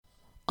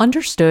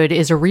Understood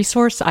is a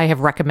resource I have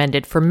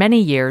recommended for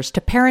many years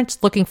to parents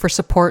looking for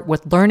support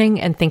with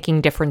learning and thinking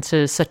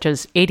differences such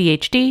as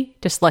ADHD,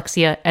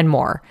 dyslexia, and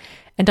more.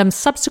 And I'm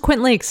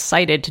subsequently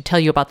excited to tell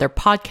you about their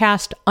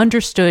podcast,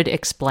 Understood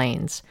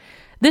Explains.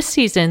 This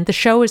season, the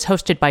show is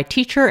hosted by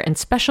teacher and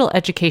special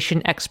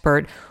education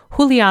expert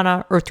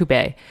Juliana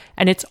Urtubey,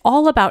 and it's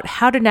all about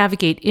how to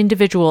navigate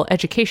individual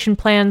education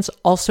plans,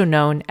 also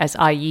known as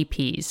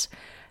IEPs.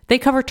 They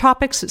cover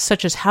topics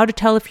such as how to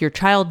tell if your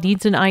child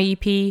needs an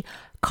IEP,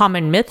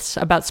 common myths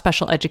about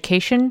special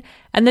education,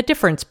 and the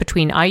difference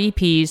between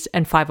IEPs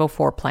and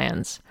 504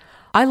 plans.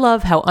 I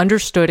love how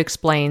Understood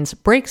Explains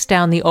breaks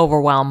down the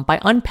overwhelm by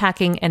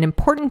unpacking an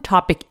important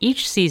topic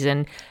each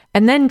season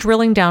and then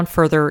drilling down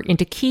further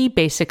into key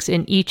basics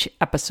in each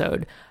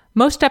episode.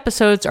 Most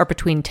episodes are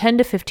between 10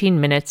 to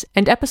 15 minutes,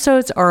 and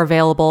episodes are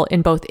available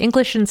in both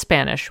English and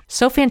Spanish.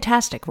 So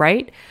fantastic,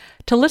 right?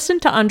 To listen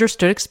to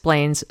Understood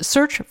Explains,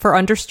 search for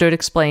Understood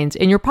Explains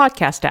in your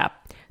podcast app.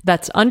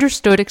 That's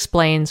Understood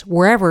Explains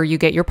wherever you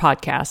get your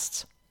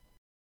podcasts.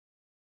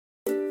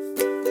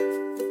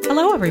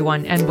 Hello,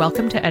 everyone, and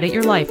welcome to Edit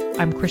Your Life.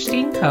 I'm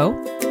Christine Coe.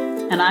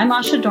 And I'm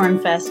Asha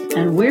Dornfest,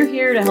 and we're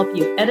here to help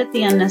you edit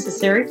the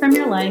unnecessary from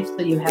your life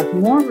so you have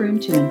more room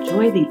to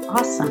enjoy the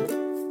awesome.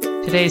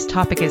 Today's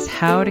topic is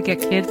how to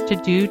get kids to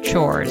do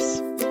chores.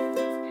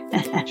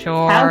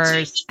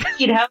 Chores.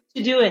 How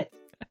to do it.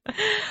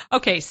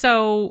 Okay,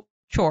 so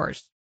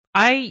chores.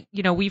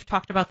 We've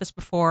talked about this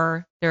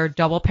before. They're a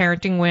double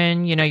parenting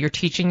win. You're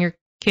teaching your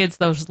kids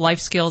those life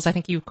skills. I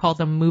think you call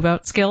them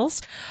move-out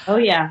skills. Oh,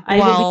 yeah.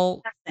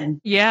 While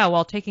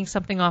taking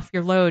something off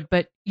your load.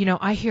 But,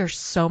 I hear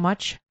so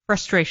much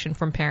frustration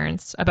from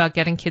parents about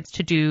getting kids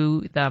to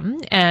do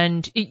them.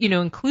 And,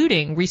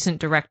 including recent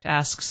direct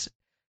asks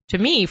to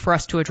me for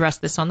us to address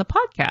this on the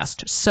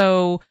podcast.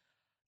 So,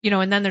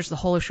 and then there's the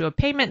whole issue of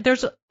payment.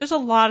 There's a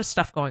lot of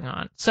stuff going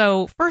on.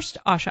 So first,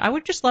 Asha, I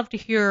would just love to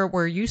hear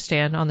where you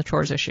stand on the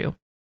chores issue.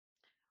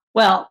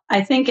 Well,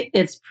 I think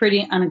it's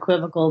pretty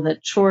unequivocal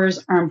that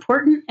chores are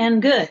important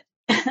and good,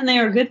 and they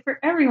are good for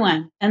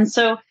everyone. And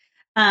so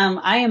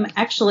I am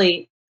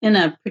actually in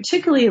a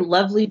particularly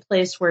lovely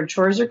place where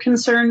chores are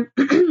concerned,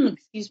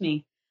 excuse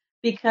me,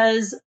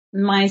 because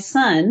my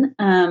son,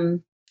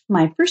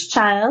 my first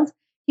child,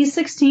 he's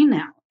 16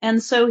 now.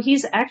 And so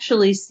he's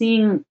actually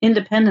seeing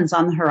independence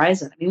on the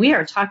horizon. I mean, we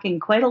are talking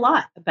quite a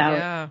lot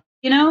about,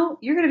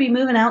 you're going to be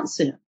moving out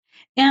soon.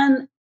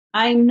 And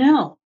I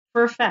know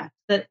for a fact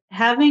that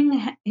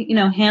having,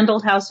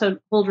 handled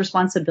household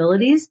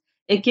responsibilities,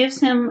 it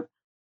gives him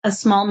a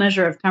small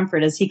measure of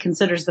comfort as he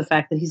considers the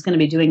fact that he's going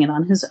to be doing it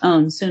on his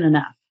own soon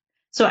enough.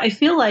 So I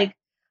feel like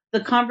the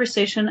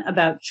conversation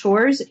about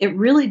chores, it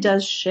really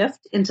does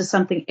shift into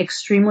something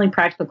extremely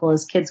practical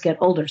as kids get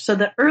older. So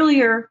the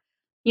earlier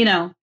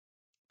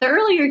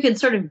you can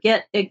sort of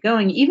get it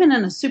going, even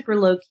in a super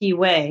low key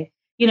way,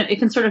 it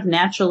can sort of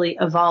naturally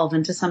evolve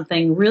into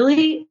something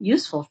really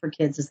useful for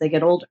kids as they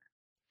get older.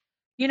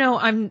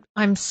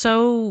 I'm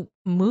so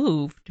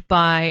moved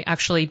by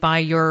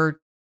your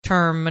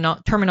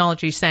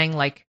terminology saying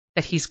like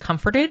that he's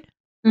comforted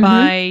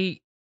by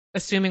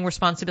assuming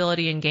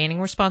responsibility and gaining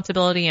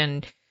responsibility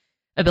and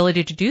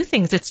ability to do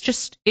things.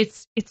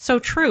 It's so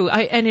true.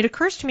 And it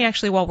occurs to me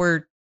actually while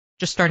we're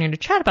just starting to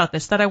chat about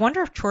this, that I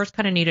wonder if chores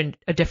kind of need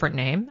a different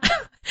name,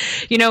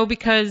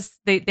 because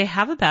they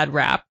have a bad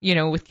rap,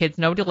 with kids.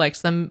 Nobody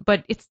likes them,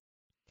 but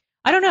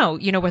I don't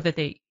know, whether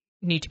they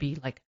need to be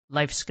like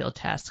life skill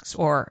tasks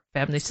or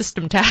family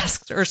system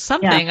tasks or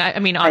something. Yeah. I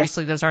mean,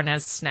 obviously those aren't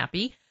as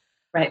snappy,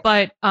 right?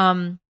 But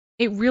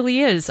it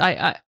really is.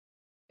 I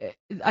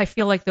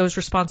feel like those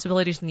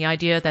responsibilities and the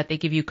idea that they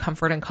give you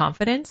comfort and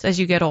confidence as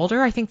you get older,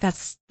 I think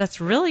that's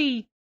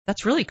really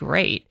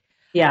great.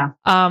 Yeah.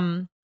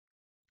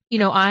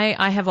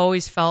 I have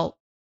always felt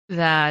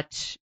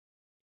that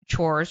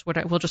chores,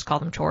 we'll just call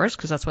them chores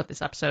because that's what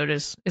this episode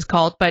is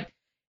called, but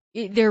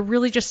they're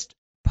really just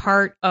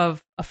part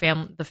of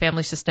the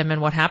family system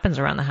and what happens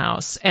around the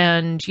house.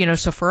 And,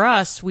 so for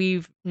us,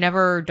 we've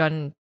never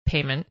done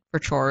payment for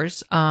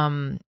chores.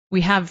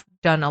 We have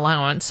done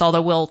allowance,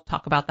 although we'll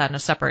talk about that in a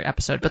separate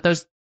episode, but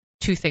those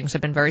two things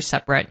have been very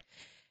separate.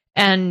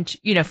 And,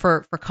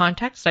 for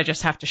context, I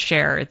just have to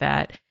share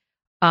that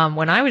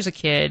when I was a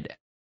kid,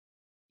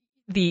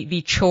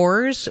 the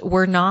chores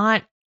were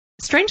not,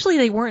 strangely,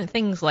 they weren't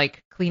things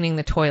like cleaning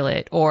the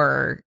toilet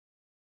or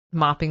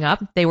mopping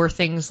up. They were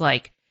things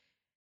like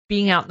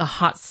being out in the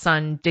hot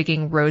sun,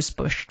 digging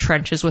rosebush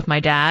trenches with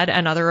my dad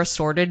and other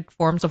assorted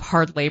forms of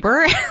hard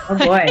labor. Oh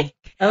boy.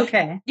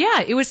 Okay.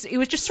 Yeah. It was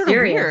just sort of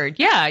weird.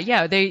 Yeah.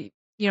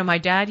 My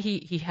dad,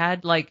 he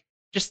had like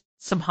just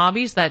some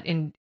hobbies that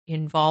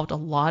involved a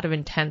lot of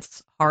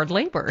intense hard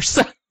labor.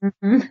 So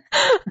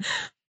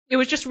it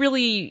was just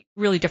really,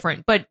 really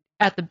different. But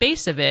at the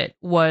base of it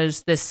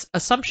was this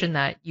assumption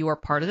that you are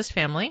part of this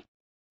family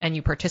and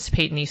you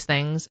participate in these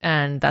things,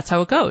 and that's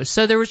how it goes.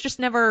 So there was just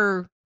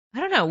never, I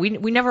don't know, we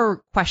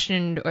never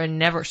questioned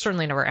or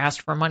certainly never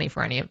asked for money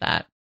for any of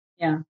that.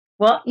 Yeah.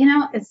 Well,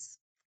 it's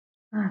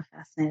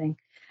fascinating.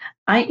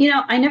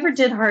 I never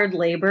did hard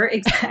labor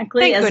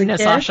exactly Thank as a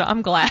goodness, kid. Sasha.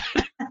 I'm glad.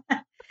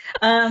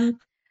 Um,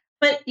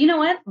 but you know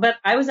what? But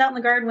I was out in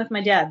the garden with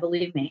my dad,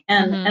 believe me.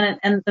 And Hmm.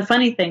 and the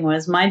funny thing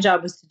was, my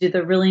job was to do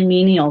the really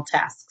menial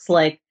tasks.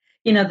 Like,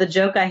 the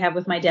joke I have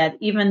with my dad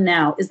even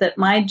now is that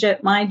my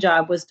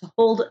job was to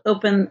hold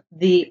open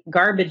the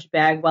garbage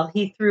bag while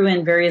he threw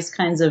in various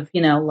kinds of,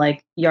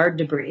 like yard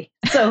debris.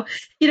 So,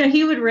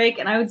 he would rake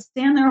and I would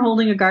stand there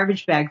holding a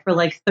garbage bag for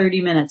like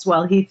 30 minutes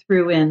while he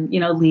threw in,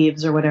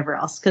 leaves or whatever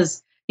else.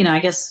 Cause, I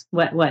guess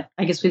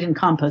I guess we didn't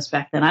compost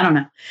back then. I don't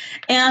know.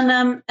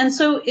 And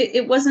so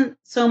it wasn't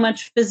so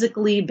much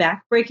physically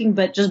backbreaking,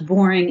 but just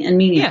boring and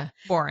menial, Yeah,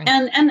 boring.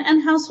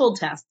 and household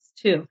tasks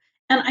too.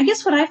 And I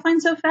guess what I find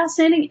so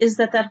fascinating is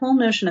that whole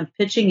notion of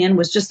pitching in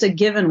was just a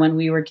given when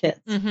we were kids.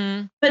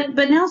 Hmm. But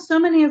now so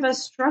many of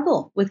us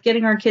struggle with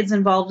getting our kids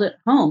involved at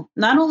home.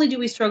 Not only do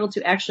we struggle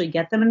to actually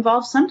get them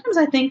involved, sometimes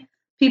I think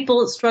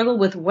people struggle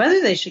with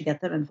whether they should get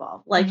them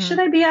involved. Like, Hmm. should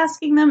I be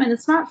asking them? And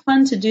it's not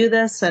fun to do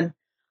this. And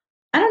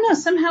I don't know,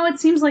 somehow it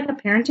seems like a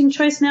parenting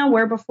choice now,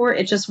 where before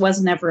it just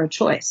was never a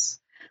choice.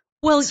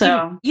 Well,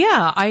 So,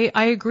 yeah, I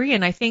agree.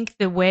 And I think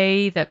the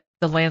way that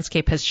the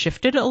landscape has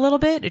shifted a little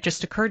bit, it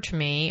just occurred to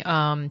me,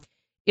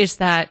 is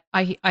that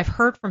I've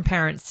heard from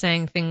parents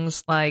saying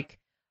things like,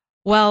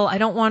 well, I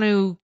don't want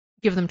to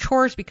give them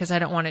chores because I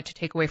don't want it to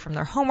take away from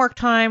their homework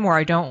time,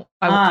 or they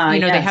have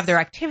yes. their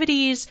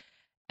activities.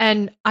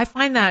 And I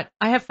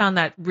have found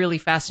that really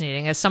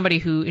fascinating as somebody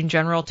who in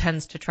general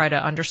tends to try to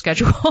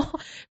underschedule.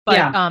 But,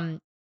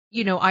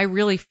 Yeah. I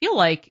really feel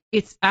like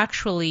it's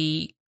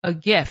actually a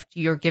gift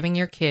you're giving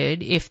your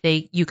kid if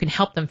you can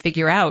help them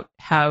figure out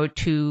how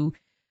to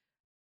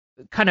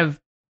kind of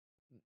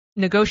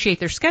negotiate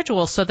their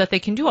schedule so that they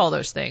can do all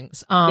those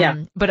things.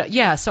 Yeah. But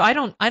yeah, so I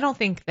don't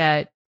think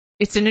that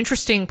it's an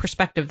interesting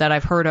perspective that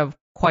I've heard of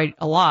quite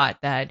a lot,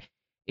 that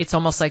it's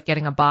almost like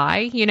getting a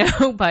buy,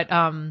 but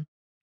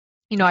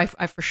I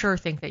for sure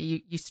think that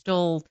you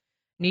still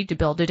need to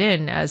build it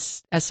in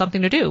as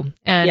something to do,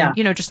 and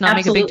Yeah. just not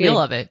make a big deal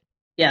Absolutely. of it.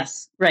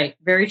 Yes. Right.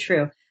 Very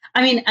true.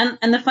 I mean,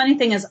 and the funny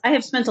thing is, I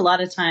have spent a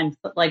lot of time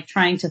like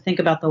trying to think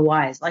about the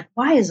whys. Like,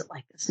 why is it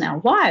like this now?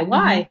 Why? Hmm.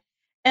 Why?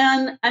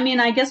 And I mean,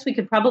 I guess we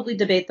could probably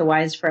debate the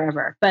whys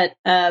forever, but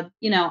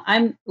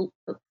I'm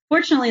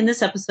fortunately in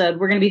this episode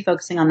we're going to be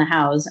focusing on the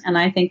hows, and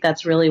I think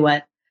that's really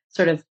what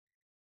sort of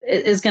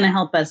is going to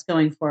help us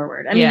going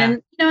forward. I mean, Yeah.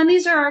 and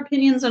these are our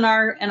opinions and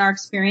our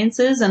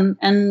experiences,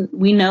 and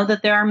we know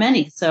that there are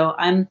many. So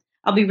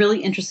I'll be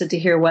really interested to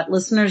hear what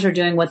listeners are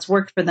doing, what's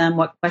worked for them,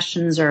 what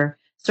questions or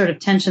sort of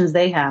tensions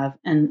they have,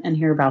 and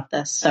hear about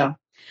this. So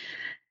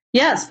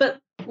yes, but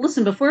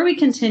listen, before we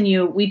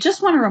continue, we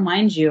just want to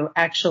remind you,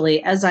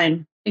 actually, as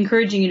I'm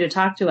encouraging you to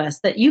talk to us,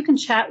 that you can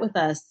chat with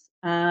us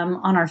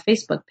on our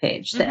Facebook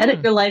page. The Edit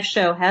Hmm. Your Life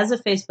Show has a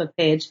Facebook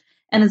page,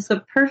 and it's the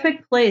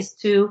perfect place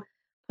to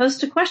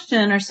post a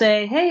question or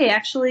say, hey,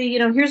 actually,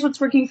 here's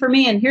what's working for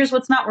me and here's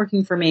what's not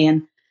working for me.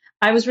 And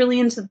I was really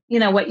into,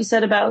 what you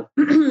said about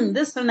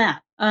this and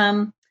that,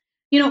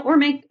 or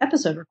make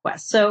episode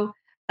requests. So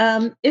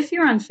if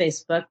you're on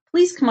Facebook,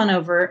 please come on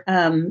over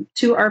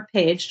to our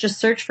page. Just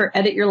search for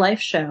Edit Your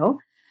Life Show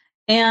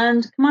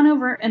and come on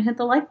over and hit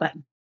the like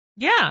button.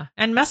 Yeah,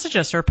 and message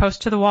us or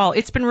post to the wall.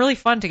 It's been really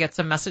fun to get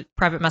some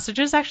private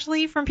messages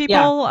actually from Yeah.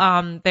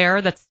 people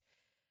there. That's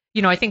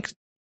I think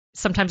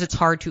sometimes it's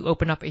hard to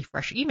open up a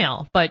fresh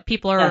email, but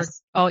people are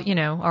Yes.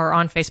 are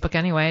on Facebook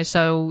anyway.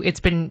 So I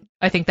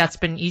think that's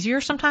been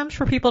easier sometimes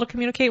for people to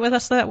communicate with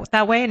us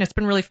that way, and it's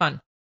been really fun.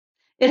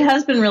 It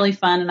has been really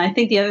fun. And I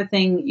think the other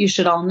thing you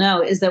should all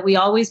know is that we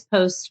always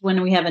post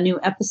when we have a new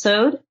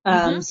episode.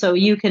 Hmm. So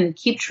you can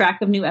keep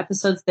track of new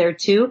episodes there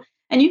too.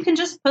 And you can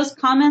just post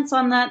comments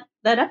on that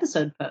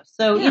episode post.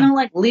 So,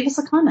 Yeah. leave us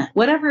a comment,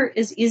 whatever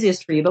is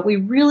easiest for you. But we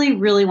really,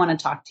 really want to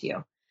talk to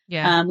you.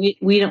 Yeah.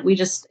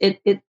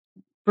 It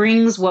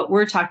brings what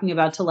we're talking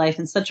about to life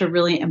in such a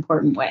really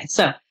important way.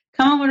 So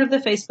come over to the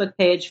Facebook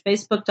page,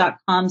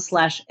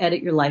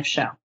 facebook.com/edit your life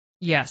show.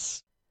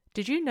 Yes.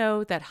 Did you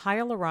know that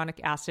hyaluronic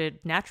acid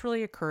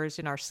naturally occurs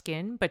in our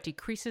skin but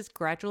decreases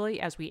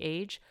gradually as we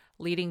age,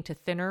 leading to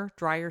thinner,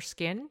 drier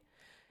skin?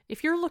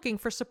 If you're looking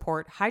for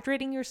support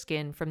hydrating your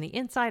skin from the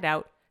inside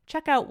out,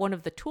 check out one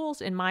of the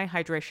tools in my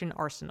hydration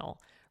arsenal,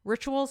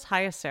 Rituals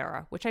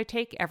Hyacera, which I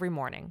take every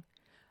morning.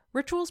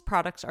 Rituals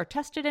products are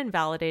tested and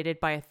validated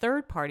by a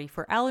third party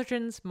for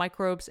allergens,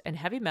 microbes, and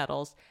heavy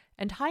metals,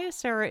 and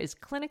Hyacera is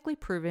clinically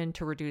proven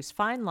to reduce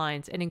fine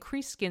lines and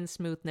increase skin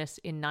smoothness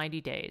in 90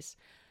 days.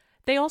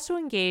 They also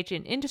engage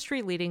in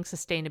industry-leading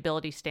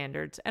sustainability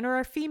standards and are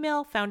a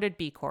female-founded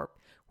B Corp,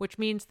 which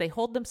means they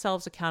hold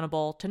themselves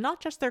accountable to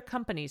not just their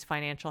company's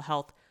financial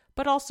health,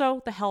 but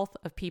also the health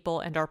of people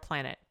and our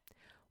planet.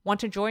 Want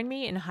to join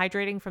me in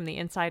hydrating from the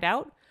inside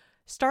out?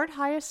 Start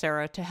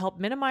Hyacera to help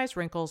minimize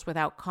wrinkles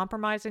without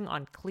compromising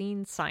on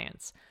clean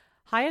science.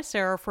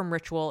 Hyacera from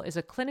Ritual is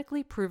a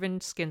clinically proven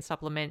skin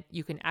supplement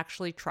you can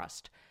actually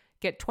trust.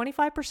 Get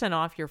 25%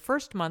 off your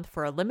first month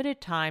for a limited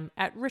time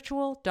at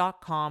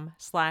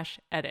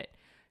ritual.com/edit.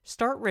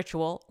 Start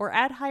Ritual or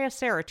add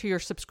Hyacera to your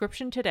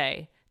subscription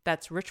today.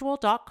 That's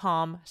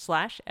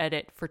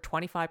ritual.com/edit for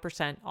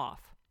 25%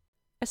 off.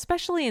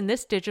 Especially in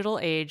this digital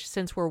age,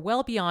 since we're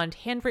well beyond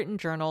handwritten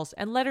journals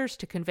and letters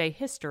to convey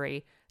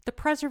history, the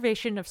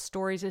preservation of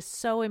stories is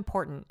so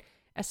important,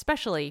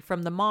 especially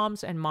from the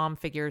moms and mom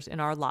figures in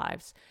our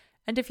lives.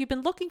 And if you've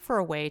been looking for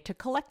a way to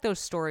collect those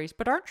stories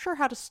but aren't sure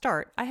how to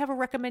start, I have a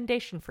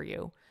recommendation for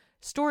you.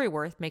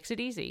 Storyworth makes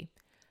it easy.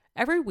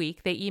 Every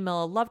week, they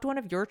email a loved one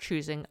of your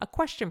choosing a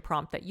question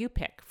prompt that you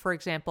pick. For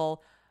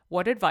example,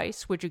 what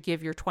advice would you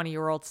give your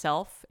 20-year-old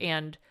self?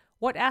 And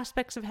what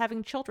aspects of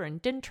having children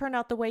didn't turn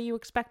out the way you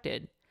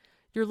expected?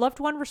 Your loved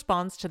one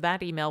responds to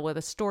that email with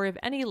a story of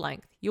any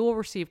length. You will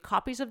receive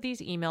copies of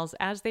these emails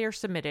as they are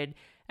submitted,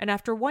 and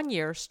after 1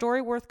 year,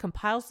 Storyworth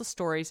compiles the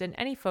stories and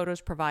any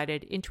photos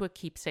provided into a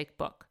keepsake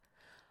book.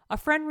 A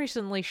friend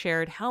recently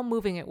shared how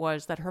moving it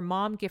was that her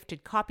mom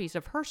gifted copies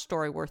of her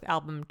Storyworth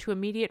album to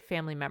immediate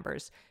family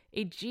members,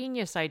 a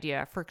genius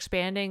idea for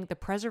expanding the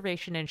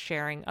preservation and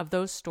sharing of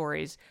those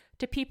stories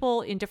to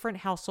people in different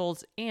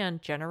households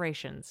and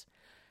generations.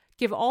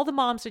 Give all the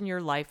moms in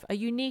your life a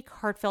unique,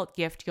 heartfelt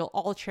gift you'll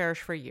all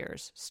cherish for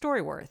years.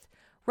 Storyworth.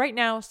 Right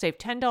now, save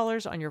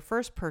 $10 on your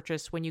first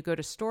purchase when you go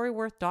to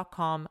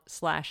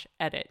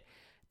storyworth.com/edit.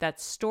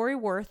 That's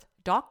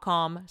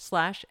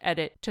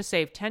storyworth.com/edit to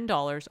save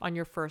 $10 on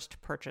your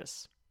first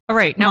purchase. All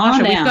right. Now,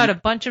 Asha, we've got a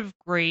bunch of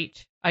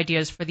great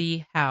ideas for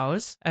the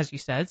hows, as you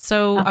said.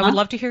 So I would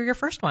love to hear your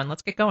first one.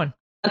 Let's get going.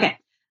 Okay.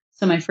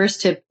 So my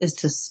first tip is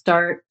to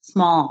start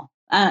small.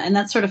 And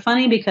that's sort of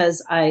funny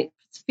because I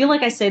feel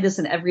like I say this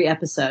in every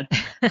episode,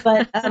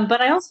 but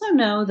I also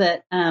know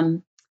that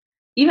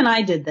even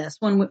I did this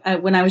when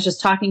I was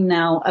just talking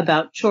now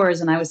about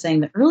chores, and I was saying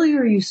the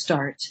earlier you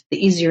start,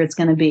 the easier it's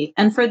going to be.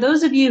 And for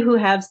those of you who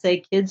have,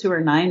 say, kids who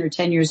are 9 or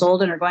 10 years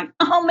old and are going,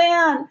 oh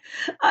man,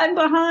 I'm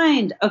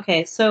behind.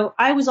 Okay, so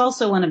I was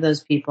also one of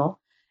those people,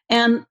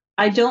 and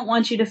I don't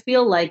want you to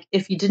feel like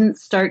if you didn't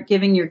start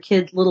giving your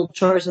kids little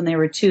chores when they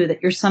were 2,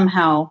 that you're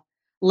somehow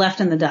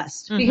left in the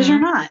dust, because you're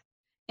not.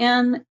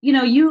 And,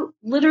 you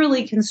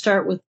literally can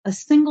start with a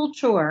single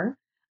chore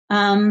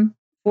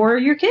for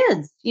your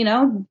kids,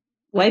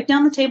 wipe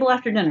down the table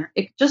after dinner.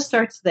 It just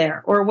starts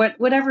there, or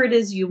whatever it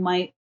is you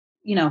might,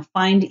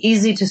 find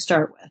easy to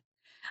start with.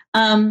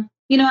 And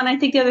I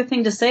think the other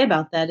thing to say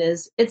about that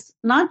is it's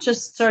not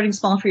just starting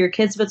small for your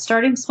kids, but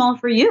starting small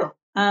for you.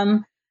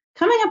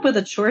 Coming up with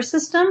a chore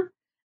system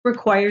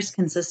requires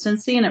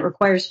consistency and it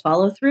requires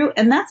follow through.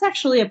 And that's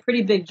actually a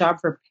pretty big job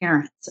for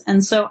parents.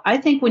 And so I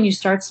think when you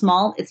start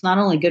small, it's not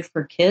only good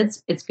for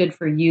kids, it's good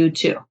for you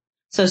too.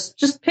 So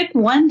just pick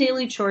one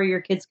daily chore your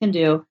kids can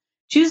do.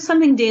 Choose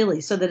something daily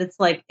so that it's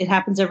like it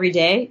happens every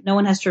day. No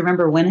one has to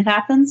remember when it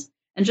happens,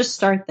 and just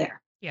start there.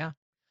 Yeah.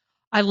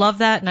 I love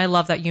that. And I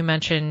love that you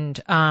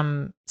mentioned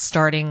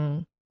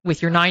starting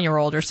with your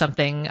 9-year-old or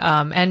something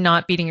and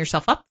not beating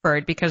yourself up for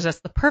it, because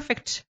that's the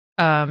perfect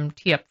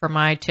tee up for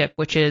my tip,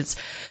 which is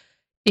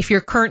if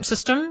your current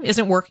system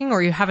isn't working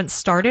or you haven't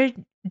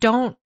started,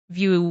 don't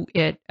view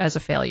it as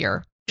a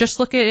failure. Just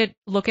look at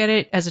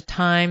it as a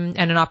time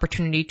and an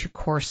opportunity to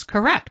course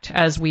correct,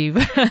 as we've,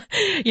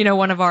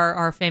 one of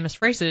our famous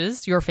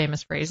phrases, your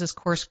famous phrase is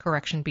course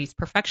correction beats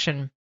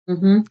perfection.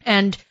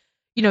 And,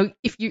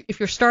 if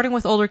you're starting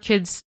with older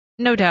kids,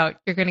 no doubt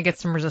you're going to get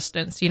some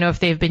resistance, if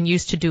they've been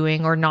used to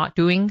doing or not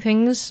doing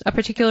things a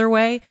particular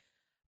way.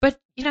 But,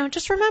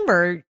 just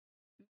remember,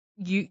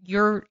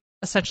 you're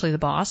essentially the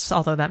boss,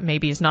 although that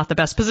maybe is not the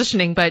best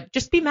positioning, but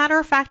just be matter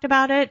of fact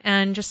about it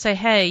and just say,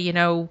 hey,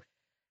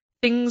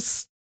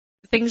 things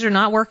are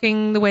not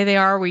working the way they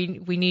are. We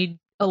need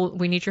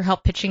your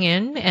help pitching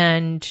in.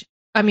 And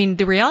I mean,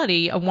 the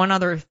reality of one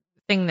other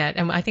thing that,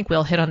 and I think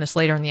we'll hit on this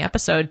later in the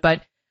episode,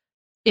 but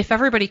if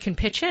everybody can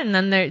pitch in,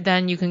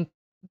 then you can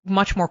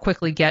much more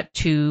quickly get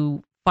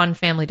to fun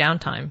family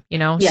downtime,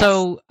 Yes.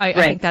 So I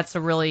think that's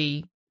a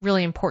really,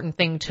 really important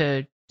thing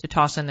to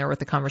toss in there with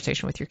the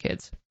conversation with your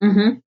kids.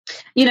 And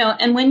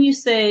when you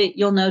say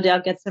you'll no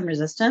doubt get some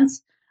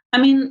resistance, I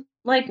mean,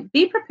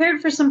 be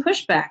prepared for some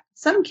pushback.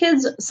 Some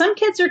kids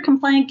are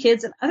compliant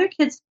kids, and other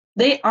kids,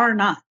 they are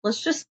not.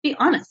 Let's just be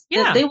honest.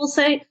 Yeah. They will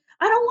say,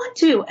 I don't want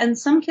to. And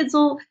some kids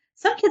will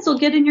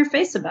get in your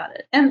face about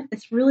it. And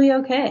it's really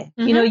okay.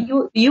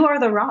 You are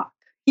the rock.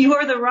 You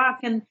are the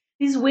rock, and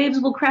these waves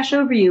will crash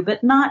over you,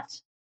 but not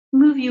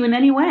move you in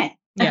any way.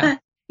 Yeah.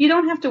 You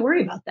don't have to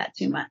worry about that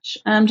too much.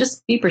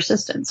 Just be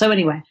persistent. So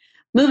anyway,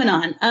 moving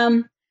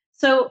on.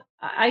 So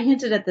I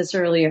hinted at this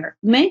earlier.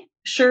 Make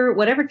sure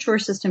whatever chore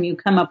system you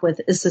come up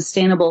with is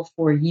sustainable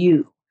for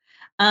you.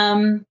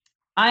 I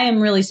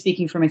am really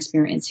speaking from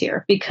experience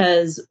here,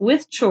 because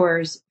with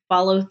chores,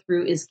 follow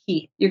through is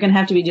key. You're going to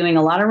have to be doing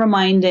a lot of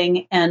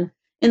reminding. And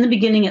in the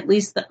beginning, at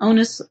least the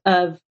onus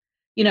of,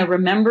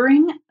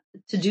 remembering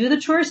to do the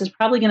chores is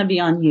probably going to be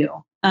on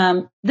you.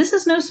 This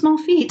is no small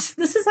feat.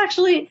 This is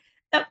actually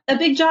a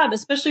big job,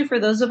 especially for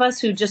those of us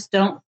who just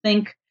don't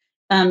think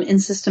in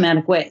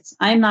systematic ways.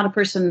 I am not a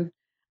person,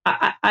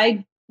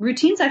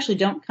 routines actually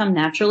don't come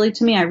naturally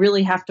to me. I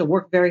really have to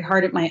work very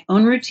hard at my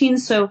own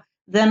routines. So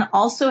then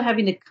also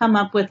having to come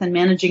up with and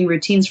managing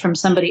routines for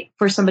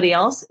somebody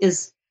else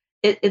is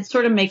it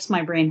sort of makes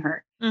my brain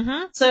hurt.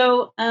 Mm-hmm.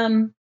 So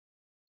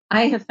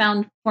I have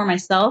found for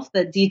myself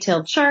that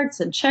detailed charts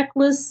and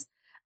checklists,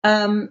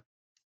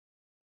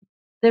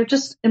 they're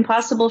just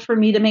impossible for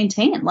me to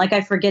maintain. Like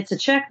I forget to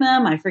check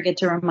them. I forget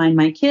to remind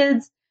my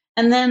kids.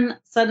 And then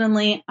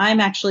suddenly I'm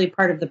actually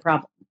part of the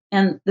problem.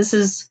 And this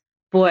is,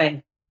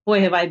 boy,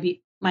 have I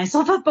beat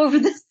myself up over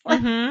this.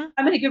 Like, Mm-hmm.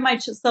 I'm going to give my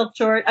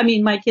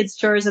kids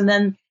chores. And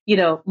then,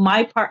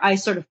 my part, I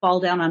sort of fall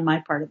down on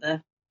my part of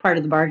the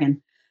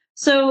bargain.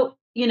 So,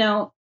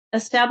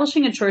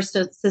 establishing a chore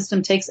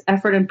system takes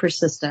effort and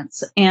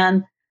persistence.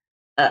 And,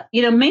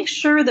 make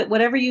sure that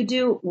whatever you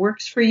do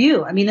works for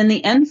you. I mean, in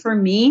the end, for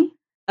me,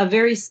 a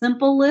very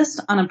simple list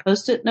on a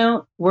Post-it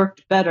note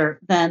worked better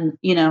than,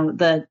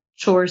 the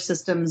chore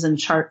systems and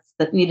charts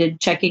that needed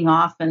checking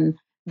off and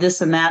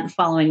this and that and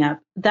following up.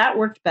 That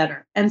worked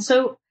better. And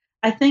so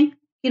I think,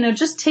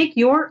 just take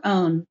your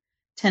own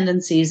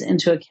tendencies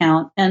into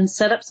account and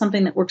set up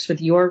something that works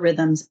with your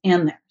rhythms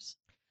and theirs.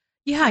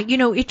 Yeah,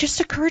 it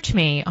just occurred to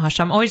me, Asha,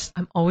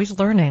 I'm always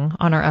learning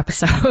on our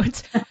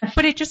episodes,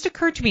 but it just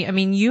occurred to me, I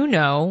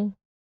mean,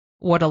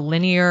 what a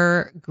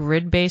linear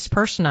grid-based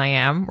person I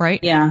am, right?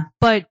 Yeah.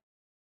 But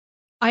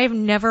I have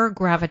never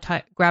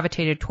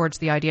gravitated towards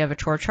the idea of a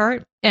chore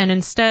chart, and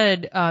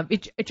instead,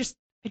 it just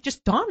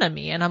dawned on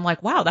me, and I'm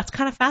like, wow, that's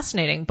kind of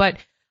fascinating. But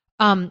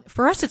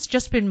for us, it's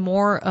just been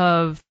more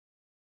of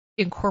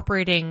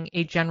incorporating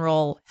a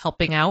general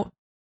helping out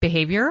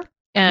behavior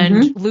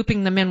and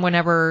looping them in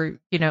whenever,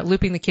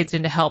 looping the kids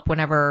into help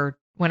whenever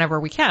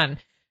we can.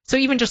 So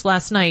even just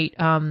last night,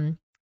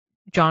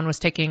 John was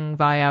taking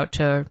Vi out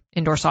to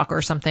indoor soccer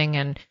or something,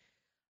 and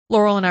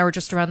Laurel and I were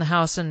just around the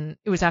house, and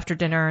it was after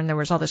dinner, and there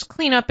was all this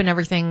cleanup and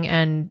everything,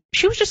 and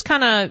she was just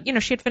kind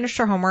of, she had finished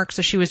her homework,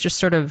 so she was just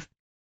sort of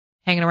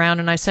hanging around,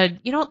 and I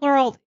said, what,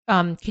 Laurel,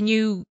 can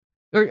you,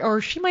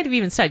 or she might have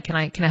even said, can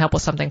I help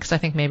with something, because I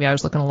think maybe I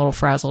was looking a little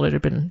frazzled. It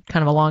had been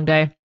kind of a long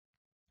day,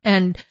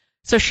 and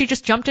so she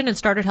just jumped in and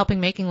started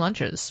helping making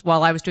lunches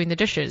while I was doing the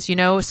dishes,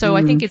 so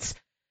I think it's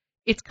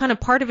kind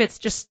of part of it's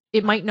just,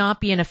 it might not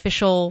be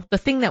the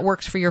thing that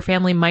works for your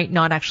family might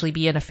not actually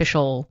be an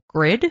official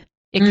grid.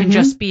 It can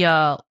just be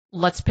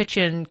let's pitch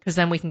in, because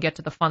then we can get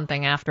to the fun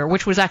thing after,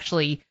 which was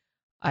actually,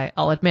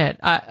 I'll admit,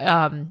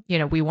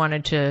 we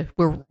wanted to,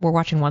 we're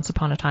watching Once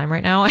Upon a Time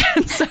right now.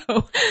 And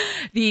so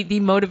the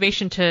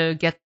motivation to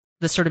get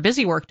the sort of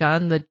busy work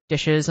done, the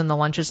dishes and the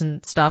lunches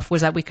and stuff,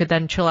 was that we could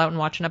then chill out and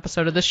watch an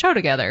episode of the show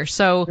together.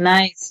 So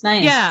nice.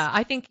 Yeah,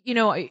 I think,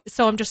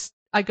 so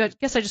I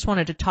guess I just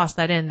wanted to toss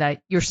that in,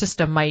 that your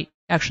system might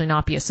actually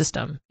not be a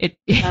system. You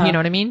know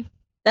what I mean?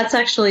 That's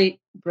actually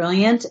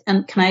brilliant.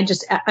 And I'm going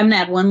to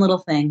add one little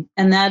thing,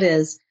 and that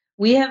is,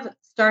 we have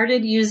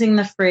started using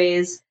the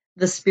phrase,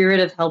 the spirit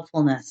of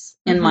helpfulness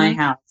in my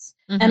house.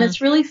 And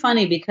it's really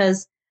funny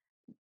because,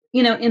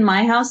 in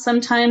my house,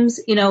 sometimes,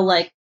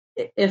 like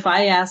if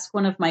I ask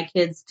one of my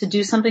kids to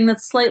do something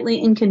that's slightly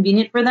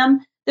inconvenient for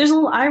them, there's a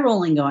little eye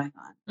rolling going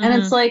on.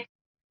 And it's like,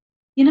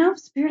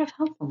 spirit of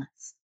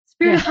helpfulness.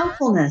 Spirit of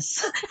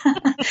helpfulness.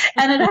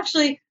 And it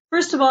actually,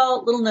 first of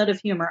all, a little note of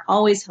humor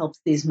always helps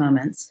these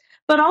moments.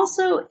 But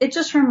also, it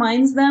just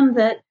reminds them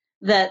that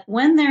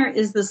when there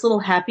is this little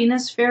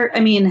helpfulness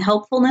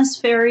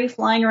fairy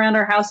flying around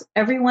our house,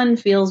 everyone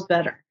feels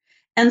better.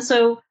 And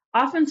so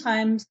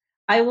oftentimes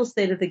I will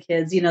say to the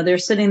kids, they're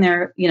sitting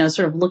there,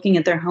 sort of looking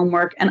at their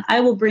homework, and I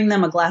will bring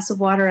them a glass of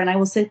water, and I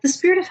will say, the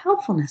spirit of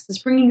helpfulness is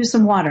bringing you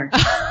some water.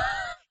 But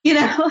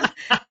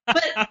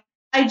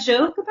I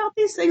joke about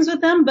these things with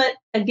them, but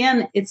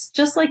again, it's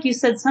just like you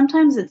said,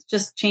 sometimes it's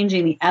just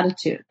changing the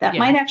attitude. That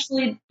might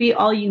actually be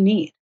all you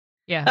need.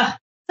 Yeah. It's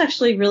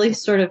actually really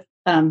sort of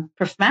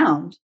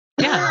profound.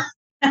 Yeah.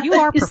 You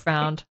are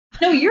profound.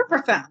 No, you're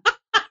profound.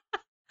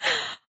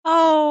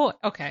 Oh,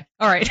 okay.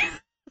 All right.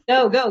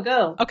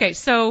 Go. Okay.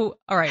 So,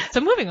 all right.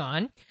 So moving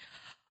on.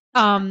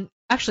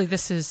 Actually,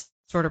 this is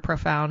sort of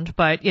profound,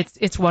 but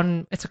it's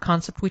a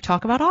concept we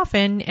talk about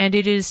often, and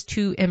it is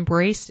to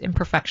embrace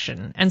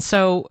imperfection. And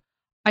so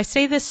I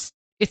say this,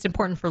 it's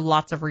important for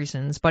lots of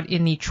reasons, but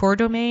in the chore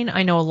domain,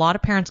 I know a lot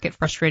of parents get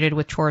frustrated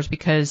with chores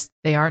because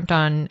they aren't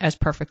done as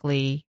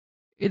perfectly.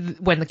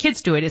 When the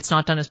kids do it, it's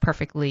not done as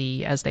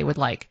perfectly as they would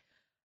like.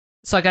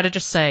 So I got to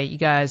just say, you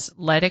guys,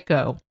 let it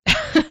go.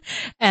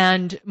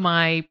 And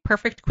my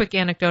perfect quick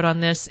anecdote on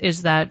this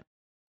is that,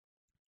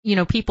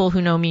 people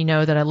who know me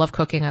know that I love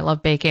cooking, I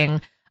love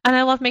baking, and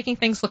I love making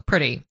things look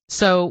pretty.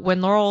 So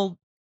when Laurel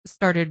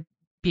started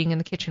being in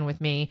the kitchen with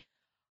me,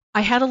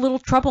 I had a little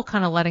trouble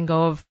kind of letting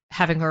go of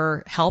having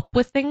her help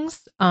with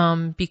things,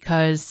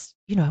 because,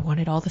 I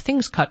wanted all the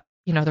things cut,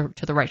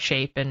 to the right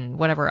shape and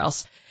whatever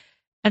else.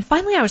 And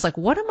finally I was like,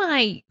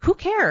 who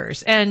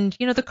cares? And,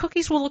 the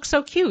cookies will look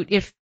so cute.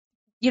 If,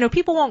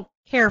 people won't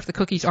care if the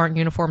cookies aren't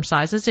uniform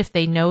sizes, if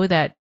they know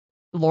that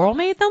Laurel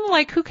made them,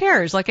 like, who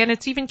cares? Like, and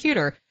it's even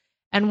cuter.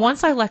 And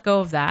once I let go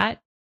of that,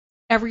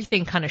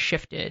 everything kind of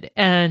shifted.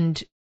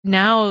 And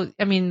now,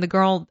 the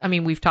girl,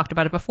 we've talked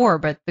about it before,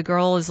 but the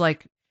girl is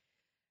like,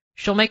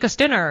 she'll make us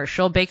dinner.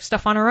 She'll bake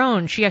stuff on her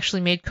own. She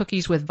actually made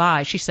cookies with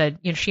Vi. She said,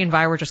 she and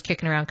Vi were just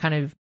kicking around kind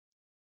of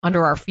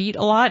under our feet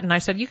a lot. And I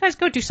said, you guys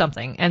go do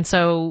something. And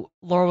so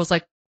Laura was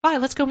like,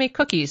 fine, let's go make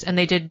cookies. And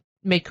they did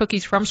make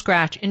cookies from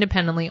scratch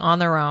independently on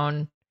their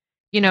own.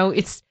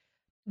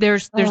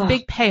 There's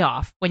big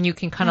payoff when you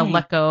can kind of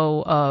let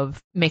go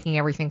of making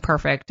everything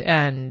perfect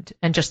and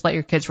just let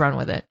your kids run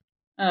with it.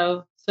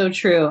 Oh, so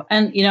true.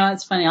 And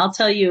it's funny. I'll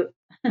tell you,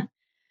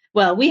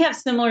 well, we have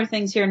similar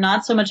things here,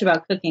 not so much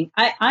about cooking.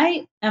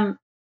 I am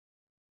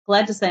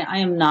glad to say I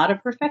am not a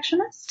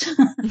perfectionist.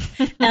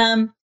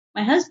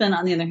 My husband,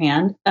 on the other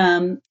hand,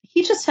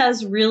 he just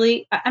has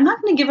really, I'm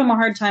not going to give him a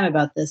hard time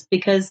about this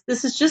because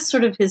this is just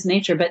sort of his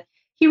nature, but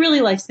he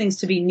really likes things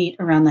to be neat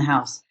around the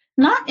house.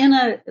 Not in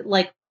a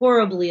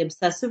horribly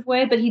obsessive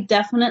way, but he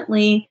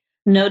definitely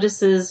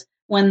notices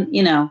when,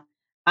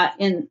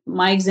 in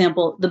my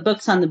example, the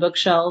books on the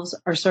bookshelves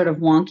are sort of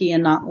wonky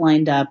and not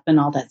lined up and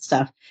all that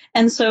stuff.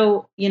 And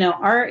so,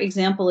 our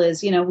example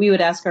is, we would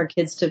ask our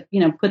kids to,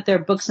 put their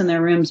books in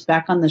their rooms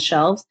back on the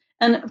shelves.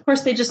 And of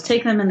course, they just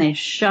take them and they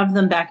shove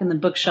them back in the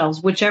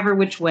bookshelves, which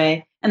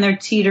way, and they're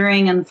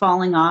teetering and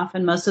falling off,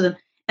 and most of them.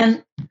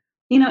 And,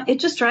 it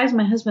just drives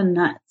my husband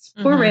nuts.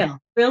 Poor Rail.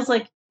 Rail's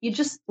like, you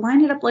just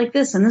line it up like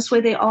this, and this way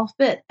they all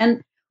fit.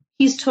 And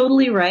he's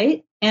totally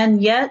right.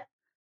 And yet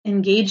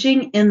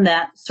engaging in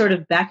that sort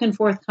of back and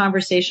forth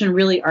conversation,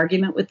 really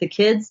argument with the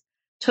kids,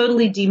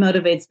 totally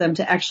demotivates them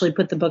to actually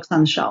put the books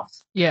on the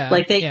shelves. Yeah.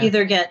 They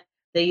either get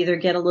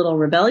a little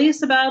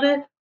rebellious about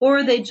it,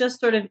 or they just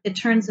sort of, it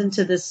turns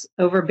into this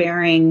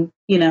overbearing,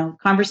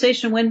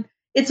 conversation when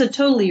it's a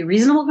totally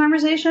reasonable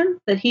conversation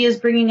that he is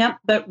bringing up.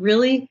 But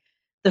really,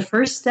 the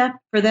first step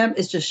for them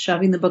is just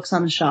shoving the books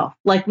on the shelf.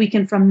 We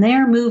can from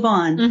there move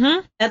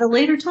on at a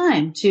later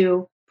time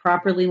to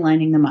properly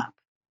lining them up.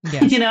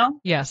 Yes.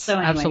 Yes, so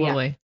anyway,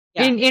 absolutely.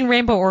 Yeah. In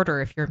rainbow order,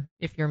 if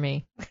you're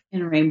me.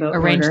 In rainbow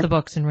Arrange order. the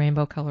books in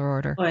rainbow color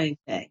order.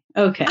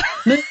 Okay.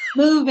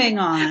 Moving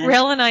on.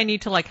 Rail and I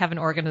need to have an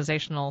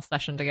organizational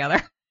session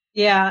together.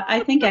 Yeah, I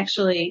think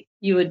actually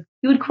you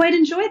would quite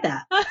enjoy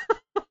that.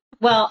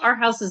 Well, our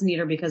house is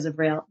neater because of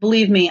Rail.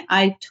 Believe me,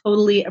 I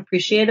totally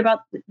appreciate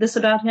about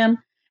him.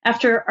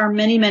 After our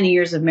many, many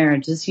years of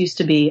marriage, this used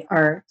to be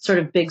our sort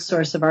of big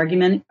source of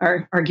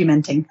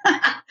argumenting.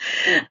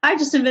 I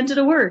just invented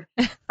a word,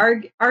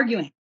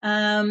 arguing.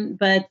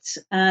 But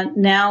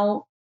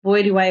now,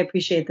 boy, do I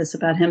appreciate this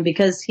about him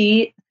because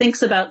he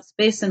thinks about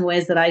space in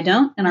ways that I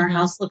don't. And our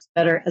house looks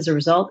better as a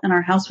result. And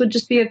our house would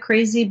just be a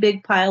crazy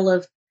big pile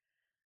of,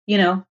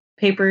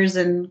 papers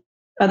and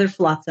other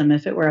flotsam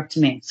if it were up to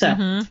me.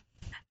 So,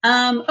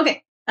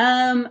 okay.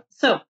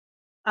 So,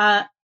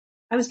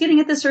 I was getting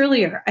at this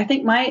earlier. I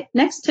think my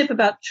next tip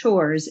about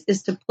chores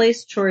is to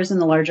place chores in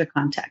the larger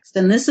context.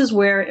 And this is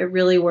where it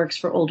really works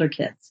for older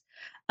kids.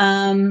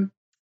 I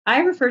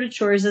refer to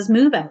chores as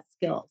move-out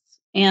skills.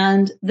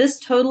 And this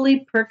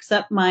totally perks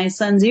up my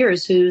son's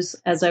ears, who's,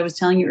 as I was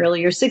telling you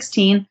earlier,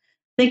 16,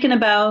 thinking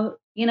about,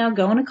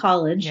 going to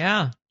college.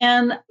 Yeah.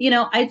 And,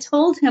 I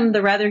told him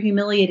the rather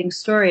humiliating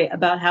story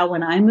about how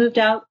when I moved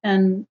out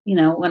and,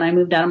 when I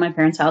moved out of my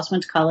parents' house,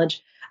 went to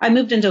college, I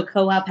moved into a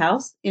co-op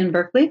house in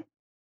Berkeley.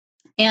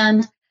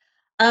 And,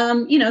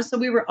 so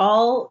we were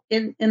all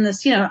in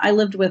this, I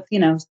lived with,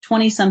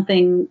 20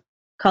 something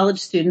college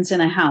students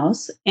in a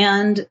house,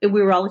 and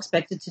we were all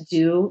expected to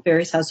do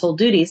various household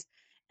duties.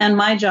 And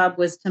my job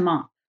was to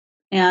mop.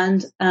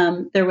 And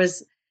there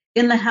was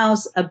in the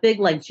house a big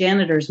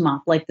janitor's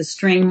mop, like the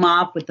string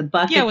mop with the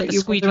bucket. Yeah, with the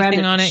squeegee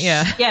thing on it.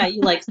 Yeah. Yeah,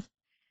 you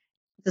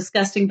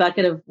disgusting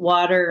bucket of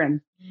water.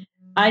 And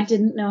I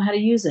didn't know how to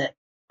use it.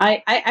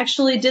 I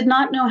actually did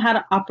not know how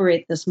to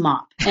operate this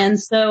mop. And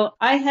so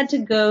I had to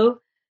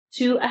go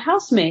to a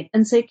housemate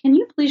and say, can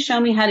you please show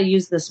me how to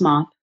use this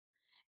mop?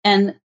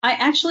 And I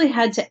actually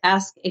had to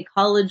ask a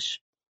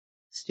college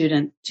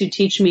student to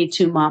teach me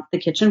to mop the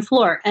kitchen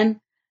floor. And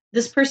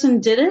this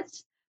person did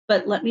it.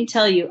 But let me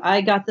tell you,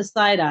 I got the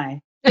side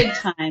eye big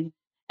time.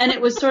 And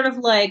it was sort of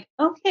like,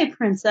 okay,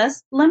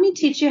 princess, let me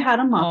teach you how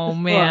to mop the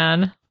floor.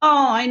 Man.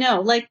 Oh, I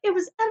know. It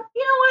was, you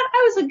know what?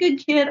 I was a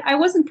good kid. I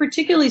wasn't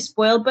particularly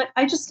spoiled, but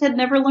I just had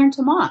never learned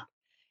to mop.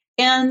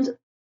 And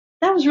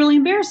that was really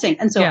embarrassing.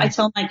 And so I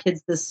tell my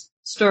kids this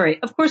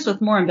story, of course,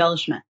 with more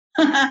embellishment.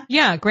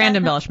 Yeah, grand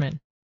embellishment.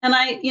 And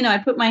I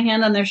put my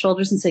hand on their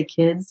shoulders and say,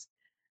 kids,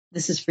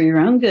 this is for your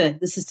own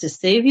good. This is to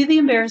save you the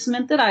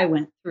embarrassment that I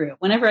went through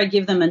whenever I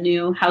give them a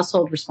new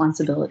household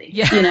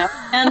responsibility,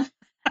 and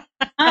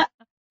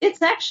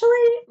it's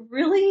actually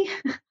really,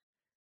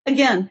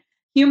 again,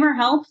 humor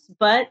helps,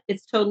 but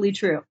it's totally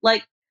true.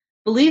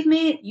 Believe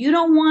me, you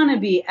don't want to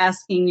be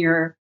asking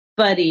your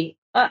buddy,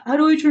 how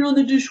do I turn on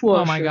the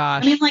dishwasher? Oh my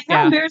gosh. I mean,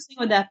 how embarrassing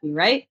would that be,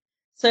 right?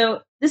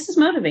 So this is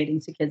motivating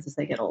to kids as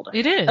they get older.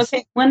 It is.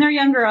 Okay. When they're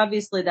younger,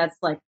 obviously that's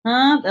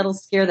that'll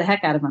scare the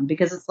heck out of them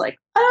because it's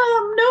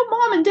no,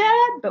 mom and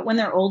dad. But when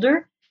they're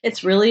older,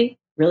 it's really,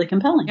 really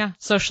compelling. Yeah.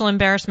 Social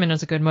embarrassment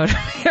is a good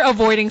motivator.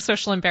 Avoiding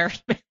social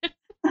embarrassment.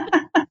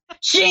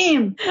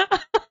 Shame.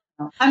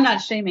 No, I'm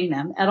not shaming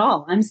them at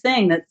all. I'm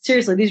saying that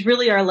seriously, these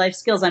really are life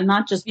skills. I'm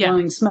not just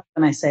blowing smoke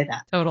when I say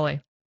that. Totally.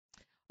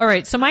 All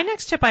right. So my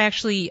next tip, I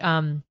actually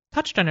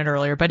touched on it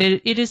earlier, but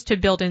it is to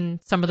build in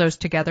some of those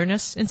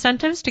togetherness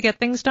incentives to get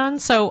things done.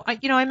 So,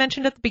 I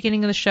mentioned at the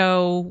beginning of the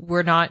show,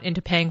 we're not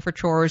into paying for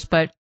chores,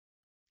 but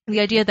the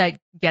idea that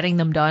getting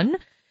them done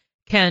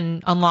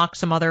can unlock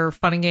some other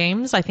fun and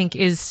games, I think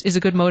is a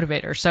good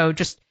motivator. So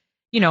just,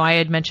 I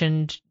had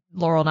mentioned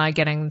Laurel and I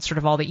getting sort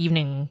of all the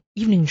evening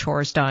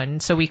chores done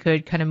so we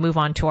could kind of move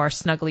on to our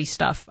snuggly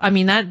stuff. I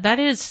mean,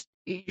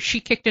 she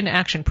kicked into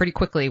action pretty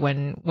quickly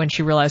when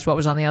she realized what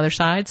was on the other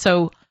side.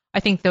 So I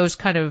think those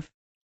kind of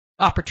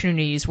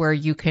opportunities where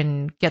you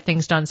can get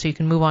things done so you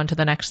can move on to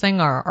the next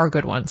thing are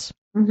good ones.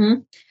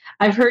 Mm-hmm.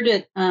 I've heard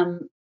it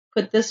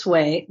put this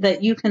way,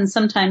 that you can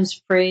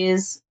sometimes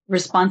phrase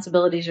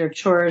responsibilities or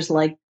chores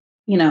like,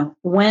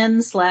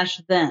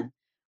 when/then.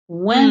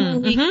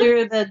 When we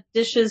clear the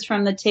dishes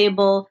from the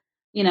table,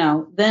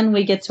 then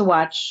we get to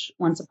watch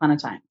Once Upon a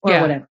Time or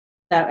whatever.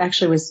 That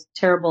actually was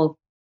terrible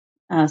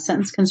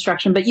sentence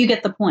construction, but you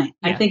get the point.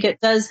 Yeah. I think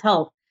it does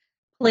help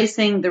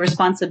placing the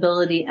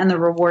responsibility and the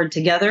reward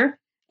together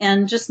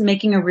and just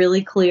making a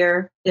really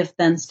clear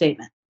if-then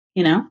statement,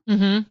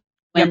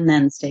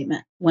 when-then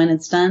statement. When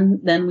it's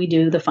done, then we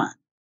do the fun.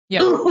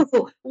 Yep.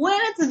 Ooh, when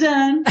it's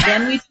done,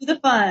 then we do the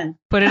fun.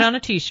 Put it on a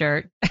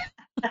t-shirt.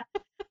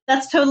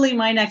 That's totally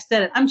my next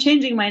edit. I'm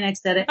changing my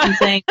next edit and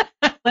saying,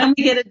 when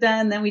we get it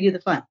done, then we do the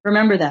fun.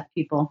 Remember that,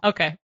 people.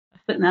 Okay.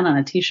 Putting that on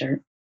a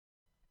t-shirt.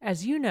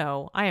 As you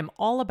know, I am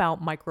all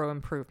about micro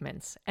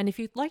improvements, and if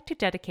you'd like to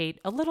dedicate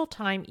a little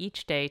time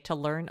each day to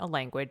learn a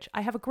language,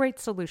 I have a great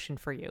solution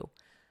for you.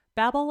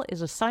 Babbel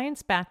is a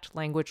science-backed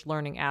language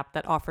learning app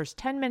that offers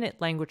 10-minute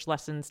language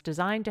lessons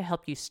designed to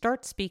help you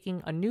start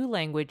speaking a new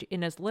language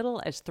in as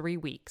little as 3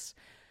 weeks.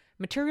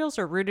 Materials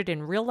are rooted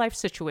in real-life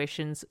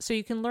situations, so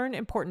you can learn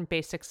important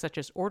basics such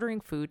as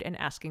ordering food and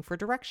asking for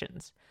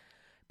directions.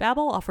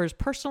 Babbel offers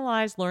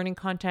personalized learning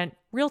content,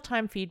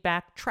 real-time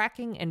feedback,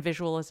 tracking, and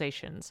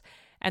visualizations,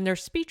 and their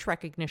speech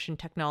recognition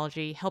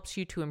technology helps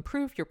you to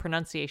improve your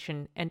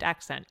pronunciation and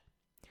accent.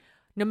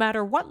 No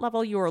matter what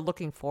level you are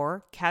looking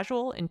for,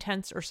 casual,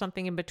 intense, or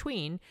something in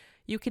between,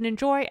 you can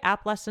enjoy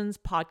app lessons,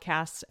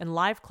 podcasts, and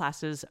live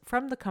classes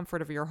from the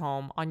comfort of your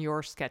home on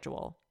your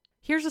schedule.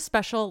 Here's a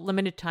special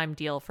limited-time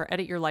deal for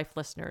Edit Your Life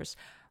listeners.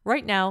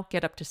 Right now,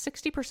 get up to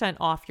 60%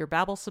 off your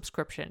Babbel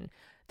subscription.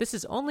 This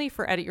is only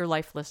for Edit Your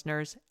Life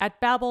listeners at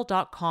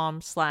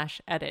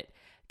babbel.com/edit.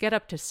 Get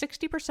up to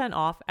 60%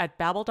 off at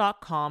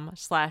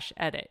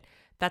babbel.com/edit.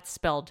 That's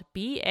spelled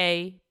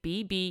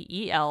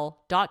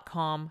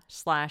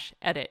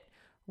BABBEL.com/edit.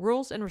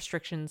 Rules and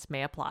restrictions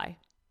may apply.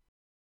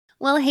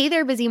 Well, hey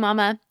there, busy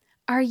mama.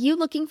 Are you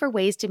looking for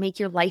ways to make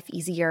your life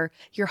easier,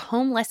 your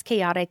home less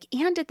chaotic,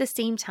 and at the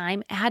same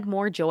time add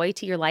more joy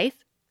to your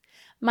life?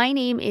 My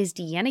name is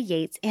Deanna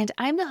Yates, and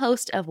I'm the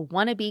host of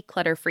Wanna Be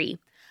Clutter-Free,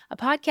 a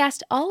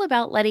podcast all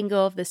about letting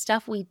go of the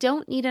stuff we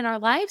don't need in our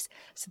lives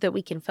so that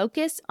we can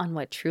focus on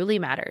what truly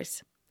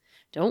matters.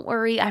 Don't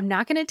worry, I'm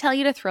not going to tell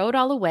you to throw it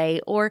all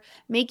away or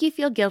make you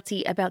feel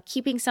guilty about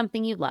keeping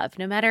something you love,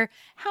 no matter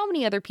how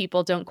many other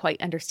people don't quite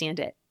understand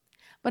it.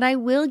 But I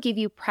will give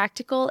you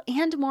practical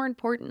and, more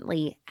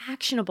importantly,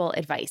 actionable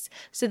advice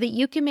so that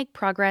you can make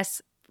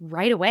progress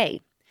right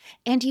away.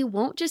 And you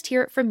won't just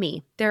hear it from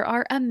me. There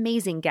are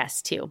amazing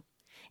guests too.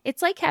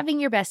 It's like having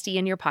your bestie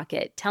in your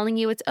pocket telling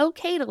you it's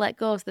okay to let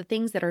go of the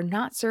things that are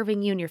not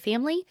serving you and your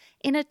family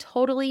in a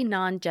totally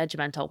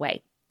non-judgmental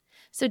way.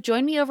 So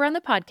join me over on the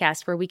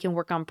podcast where we can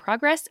work on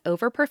progress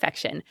over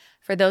perfection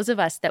for those of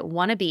us that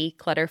want to be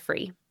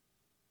clutter-free.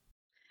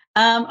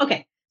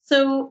 Okay,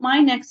 so my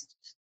next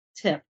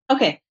tip.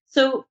 Okay,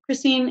 so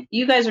Christine,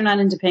 you guys are not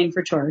into paying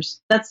for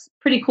chores. That's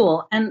pretty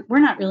cool. And we're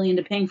not really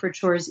into paying for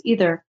chores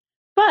either.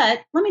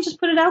 But let me just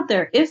put it out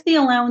there. If the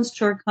allowance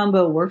chore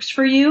combo works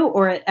for you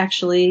or it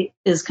actually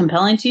is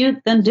compelling to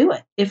you, then do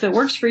it. If it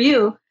works for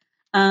you,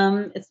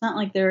 it's not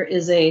like there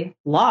is a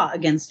law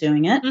against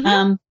doing it.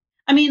 Mm-hmm.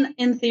 I mean,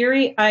 in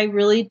theory, I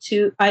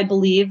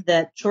believe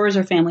that chores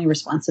are family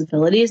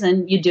responsibilities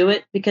and you do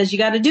it because you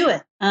got to do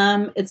it.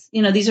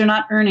 These are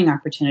not earning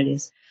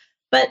opportunities.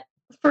 But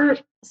for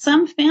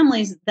some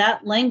families,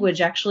 that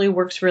language actually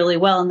works really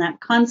well and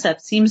that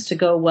concept seems to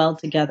go well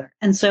together.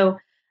 And so,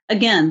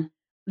 again,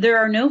 there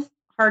are no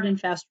hard and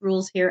fast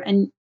rules here.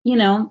 And,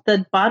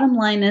 the bottom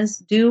line is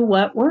do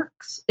what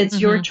works. It's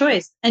your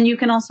choice. And you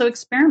can also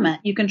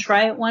experiment. You can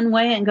try it one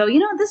way and go,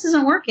 this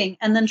isn't working,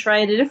 and then try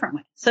it a different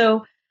way.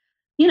 So,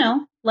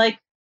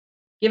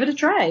 give it a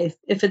try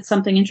if it's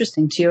something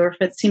interesting to you or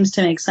if it seems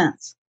to make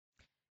sense.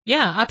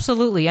 Yeah,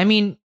 absolutely. I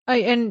mean,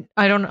 I'm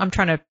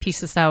trying to piece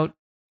this out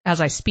as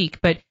I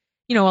speak, but,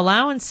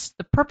 allowance,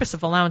 the purpose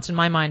of allowance in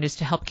my mind is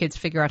to help kids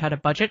figure out how to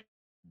budget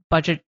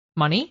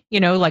money,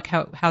 like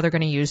how they're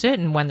going to use it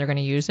and when they're going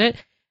to use it.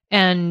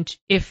 And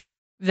if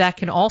that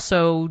can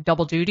also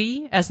double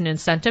duty as an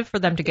incentive for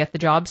them to get the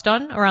jobs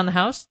done around the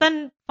house,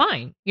 then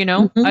fine.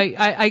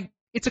 Mm-hmm.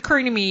 It's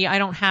occurring to me I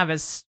don't have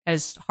as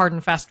hard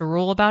and fast a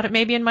rule about it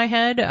maybe in my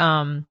head.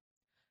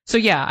 So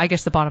yeah, I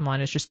guess the bottom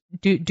line is just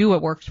do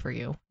what works for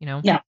you,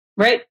 Yeah,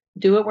 right.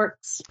 Do what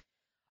works.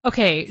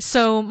 Okay,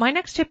 so my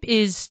next tip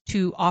is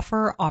to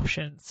offer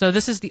options. So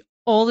this is the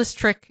oldest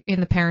trick in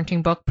the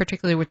parenting book,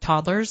 particularly with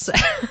toddlers.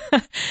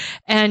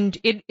 And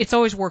it's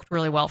always worked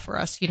really well for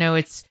us.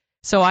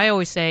 So I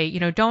always say,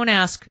 don't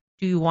ask,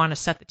 do you want to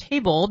set the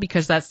table?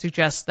 Because that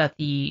suggests that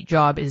the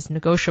job is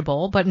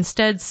negotiable, but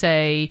instead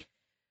say,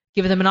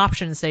 give them an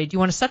option, say, do you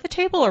want to set the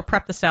table or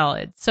prep the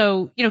salad?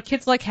 So,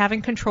 kids like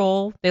having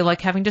control, they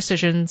like having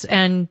decisions,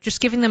 and just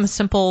giving them a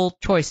simple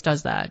choice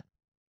does that.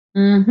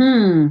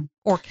 Mm-hmm.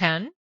 Or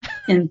can.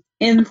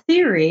 In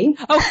theory.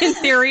 Oh, in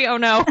theory. Oh,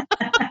 no.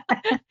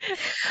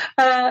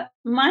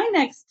 My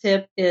next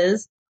tip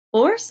is,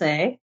 or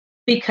say,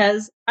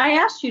 because I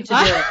asked you to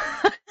do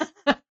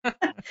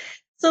it.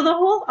 So the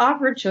whole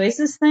offer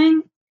choices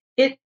thing,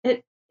 it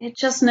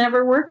just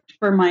never worked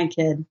for my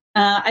kid.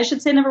 I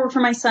should say never worked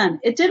for my son.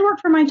 It did work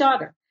for my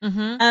daughter.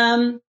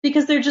 Mm-hmm.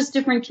 Because they're just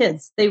different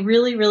kids. They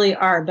really, really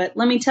are. But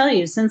let me tell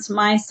you, since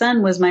my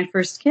son was my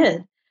first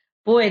kid,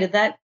 boy, did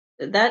that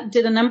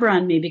did a number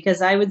on me,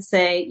 because I would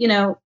say,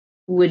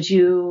 would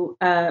you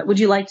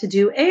like to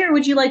do A or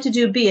would you like to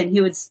do B? And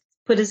he would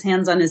put his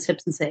hands on his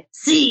hips and say,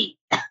 C.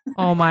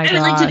 Oh my gosh. I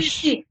would like to do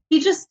C.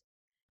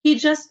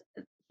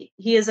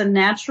 He is a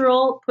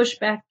natural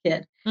pushback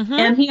kid. Mm-hmm.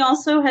 And he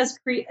also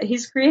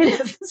he's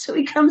creative. So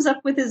he comes up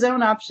with his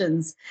own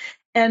options,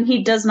 and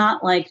he does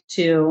not like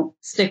to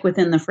stick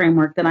within the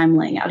framework that I'm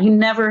laying out. He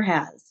never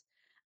has.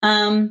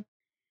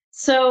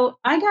 So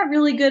I got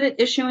really good at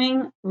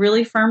issuing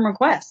really firm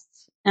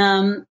requests.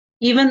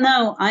 Even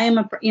though I am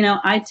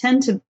I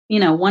tend to,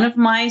 one of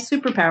my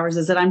superpowers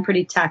is that I'm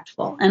pretty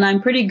tactful, and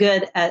I'm pretty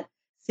good at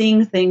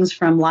seeing things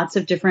from lots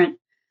of different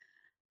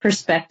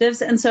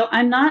perspectives. And so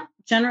I'm not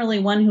generally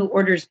one who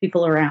orders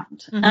people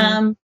around.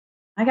 Mm-hmm.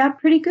 I got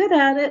pretty good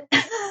at it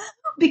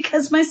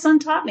because my son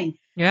taught me.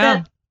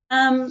 Yeah.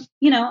 That,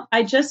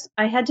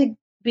 I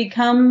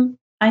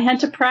had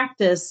to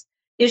practice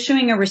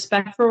issuing a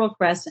respectful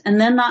request and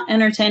then not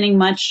entertaining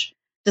much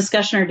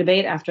discussion or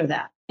debate after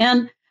that.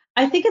 And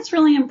I think it's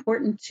really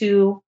important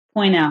to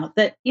point out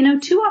that,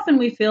 too often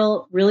we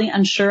feel really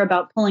unsure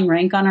about pulling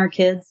rank on our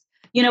kids.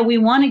 We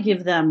want to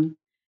give them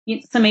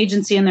some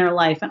agency in their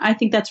life. And I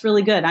think that's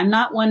really good. I'm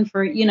not one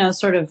for,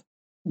 sort of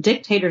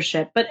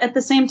dictatorship, but at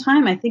the same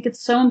time, I think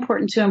it's so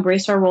important to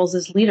embrace our roles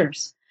as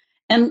leaders.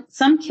 And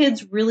some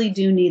kids really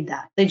do need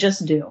that. They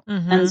just do.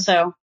 Mm-hmm. And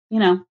so,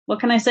 what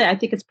can I say? I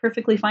think it's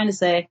perfectly fine to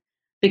say,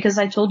 because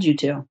I told you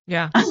to.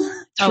 Yeah.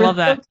 I love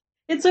that.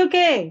 It's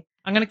okay.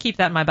 I'm going to keep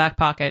that in my back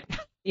pocket.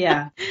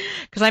 Yeah.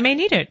 Because I may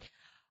need it.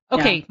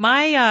 Okay.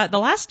 Yeah. The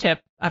last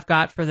tip I've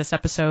got for this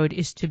episode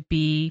is to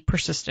be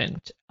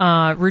persistent.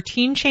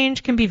 Routine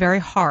change can be very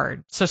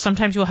hard. So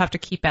sometimes you'll have to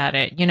keep at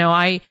it.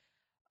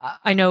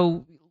 I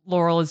know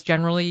Laurel is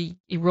generally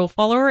a rule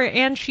follower,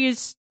 but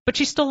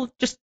she's still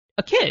just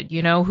a kid,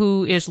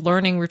 who is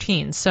learning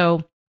routines.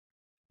 So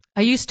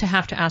I used to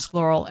have to ask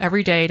Laurel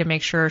every day to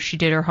make sure she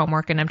did her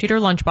homework and emptied her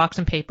lunchbox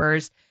and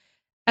papers.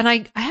 And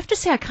I have to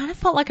say, I kind of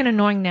felt like an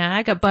annoying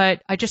nag,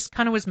 but I just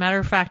kind of was matter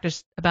of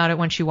fact about it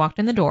when she walked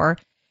in the door.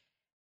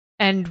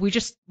 And we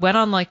just went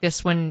on like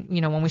this when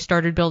we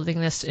started building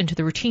this into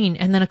the routine.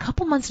 And then a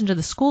couple months into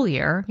the school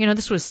year,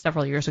 this was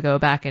several years ago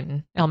back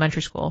in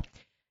elementary school,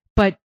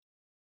 but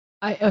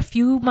a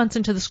few months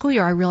into the school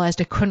year, I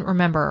realized I couldn't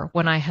remember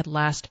when I had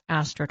last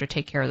asked her to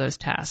take care of those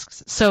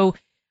tasks. So,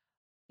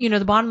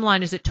 the bottom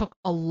line is it took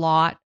a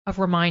lot of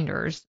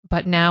reminders,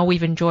 but now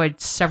we've enjoyed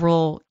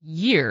several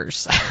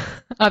years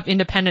of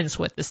independence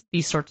with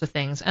these sorts of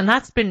things. And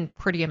that's been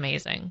pretty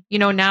amazing,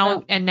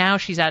 now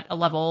she's at a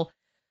level,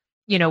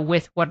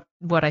 with what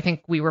I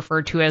think we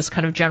refer to as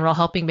kind of general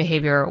helping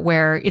behavior,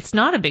 where it's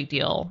not a big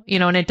deal,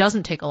 and it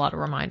doesn't take a lot of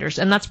reminders.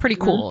 And that's pretty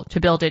cool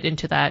to build it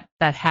into that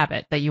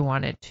habit that you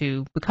want it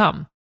to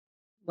become.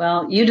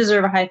 Well, you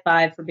deserve a high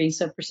five for being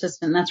so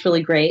persistent. That's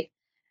really great.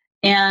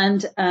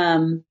 And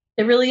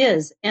it really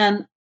is.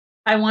 And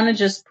I want to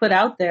just put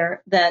out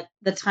there that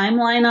the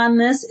timeline on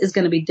this is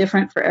going to be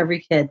different for every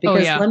kid.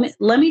 Because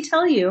let me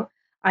tell you,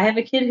 I have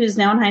a kid who's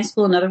now in high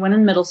school, another one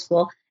in middle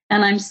school,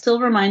 and I'm still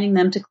reminding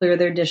them to clear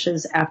their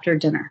dishes after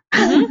dinner.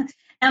 Mm-hmm.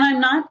 And I'm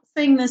not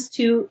saying this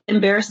to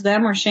embarrass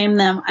them or shame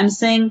them. I'm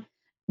saying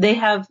they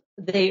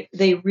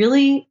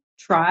really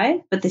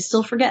try, but they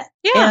still forget.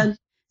 Yeah. And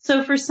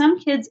so for some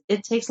kids,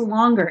 it takes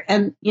longer.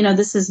 And,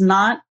 this is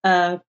not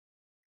a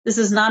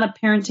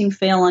parenting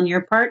fail on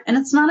your part, and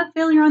it's not a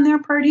failure on their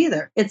part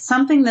either. It's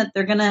something that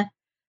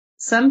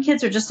some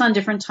kids are just on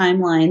different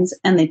timelines,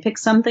 and they pick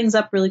some things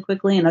up really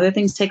quickly and other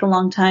things take a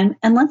long time.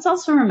 And let's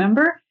also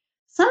remember,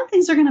 some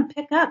things are going to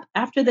pick up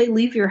after they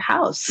leave your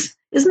house.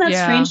 Isn't that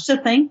strange to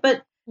think?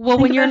 But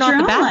when you're not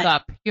the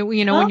backup,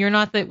 when you're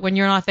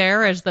not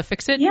there as the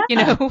fix it,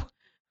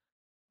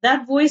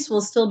 that voice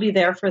will still be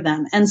there for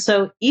them. And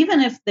so even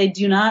if they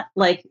do not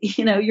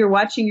you're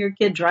watching your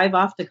kid drive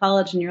off to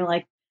college and you're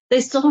like, they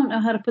still don't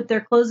know how to put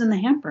their clothes in the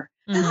hamper.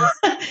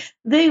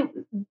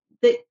 Mm-hmm.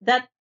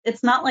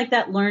 It's not like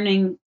that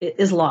learning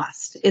is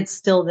lost. It's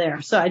still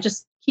there. So I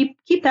just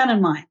keep that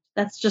in mind.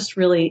 That's just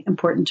really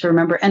important to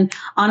remember. And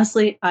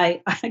honestly,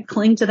 I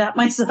cling to that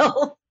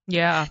myself.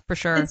 Yeah, for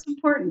sure. It's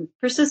important.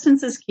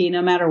 Persistence is key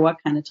no matter what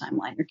kind of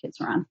timeline your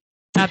kids are on.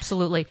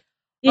 Absolutely.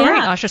 Yeah. All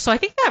right, Asha. So I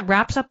think that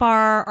wraps up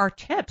our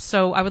tips.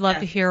 So I would love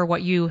to hear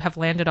what you have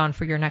landed on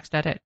for your next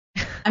edit.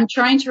 I'm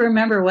trying to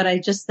remember what I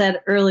just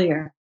said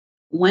earlier.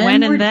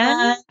 When we're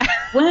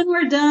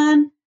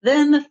done,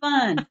 then the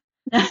fun.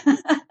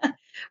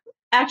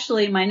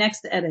 Actually, my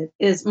next edit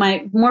is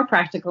my more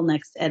practical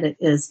next edit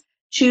is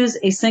choose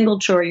a single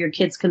chore your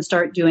kids can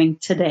start doing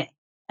today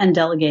and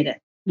delegate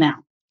it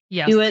now.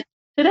 Yes. Do it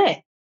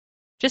today.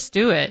 Just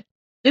do it.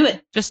 Do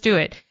it. Just do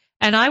it.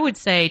 And I would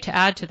say to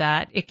add to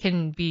that, it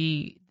can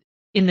be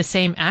in the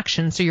same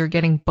action, so you're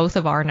getting both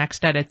of our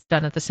next edits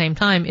done at the same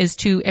time, is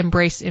to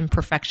embrace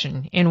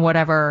imperfection in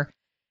whatever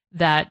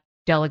that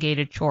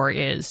delegated chore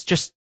is.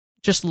 Just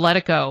let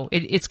it go.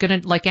 It's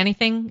going to, like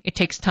anything, it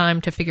takes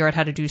time to figure out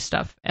how to do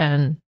stuff,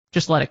 and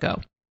just let it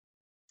go.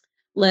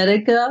 Let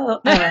it go.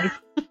 All right.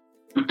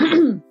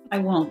 I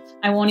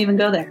won't even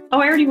go there.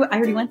 Oh, I already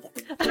went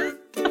there.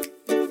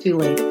 Too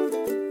late.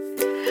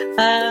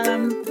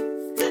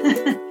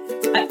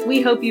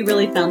 We hope you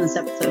really found this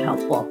episode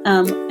helpful.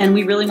 And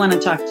we really want to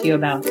talk to you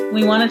about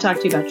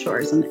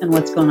chores and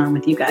what's going on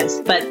with you guys.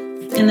 But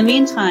in the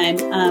meantime,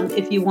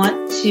 if you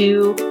want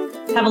to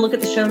have a look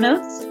at the show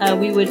notes,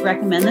 we would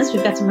recommend this.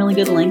 We've got some really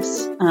good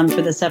links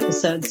for this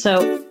episode.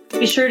 So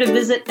be sure to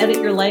visit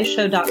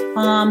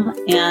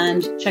edityourlifeshow.com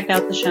and check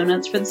out the show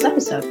notes for this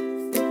episode.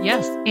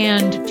 Yes,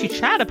 and to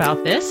chat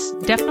about this,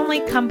 definitely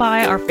come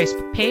by our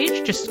Facebook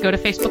page. Just go to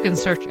Facebook and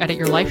search Edit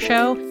Your Life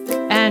Show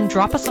and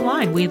drop us a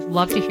line. We'd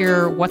love to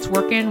hear what's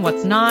working,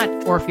 what's not,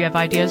 or if you have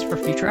ideas for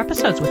future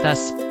episodes with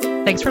us.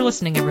 Thanks for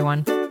listening,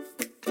 everyone.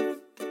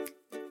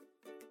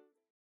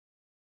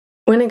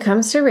 When it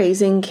comes to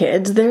raising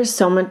kids, there's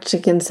so much to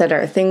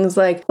consider. Things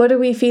like, what do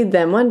we feed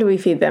them? When do we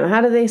feed them?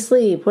 How do they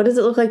sleep? What does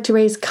it look like to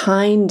raise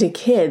kind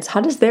kids?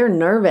 How does their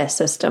nervous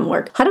system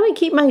work? How do I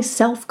keep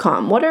myself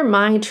calm? What are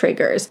my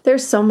triggers?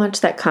 There's so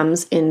much that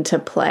comes into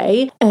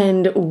play,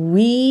 and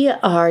we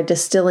are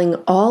distilling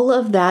all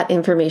of that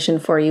information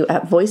for you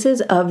at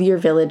Voices of Your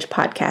Village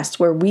podcast,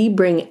 where we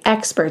bring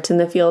experts in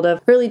the field of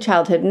early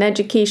childhood and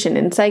education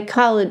and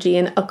psychology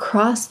and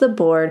across the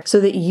board so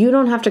that you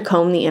don't have to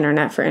comb the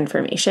internet for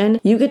information.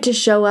 You get to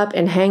show up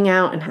and hang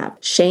out and have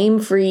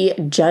shame-free,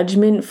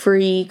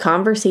 judgment-free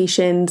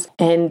conversations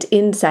and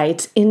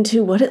insights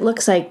into what it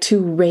looks like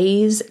to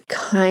raise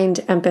kind,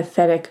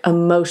 empathetic,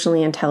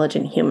 emotionally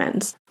intelligent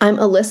humans. I'm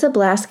Alyssa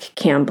Blask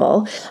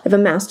Campbell. I have a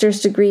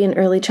master's degree in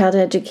early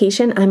childhood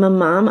education. I'm a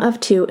mom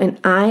of 2, and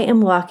I am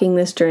walking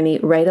this journey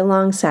right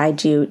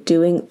alongside you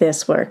doing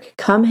this work.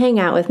 Come hang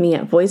out with me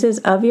at Voices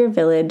of Your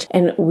Village,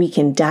 and we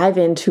can dive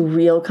into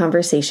real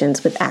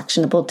conversations with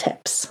actionable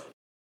tips.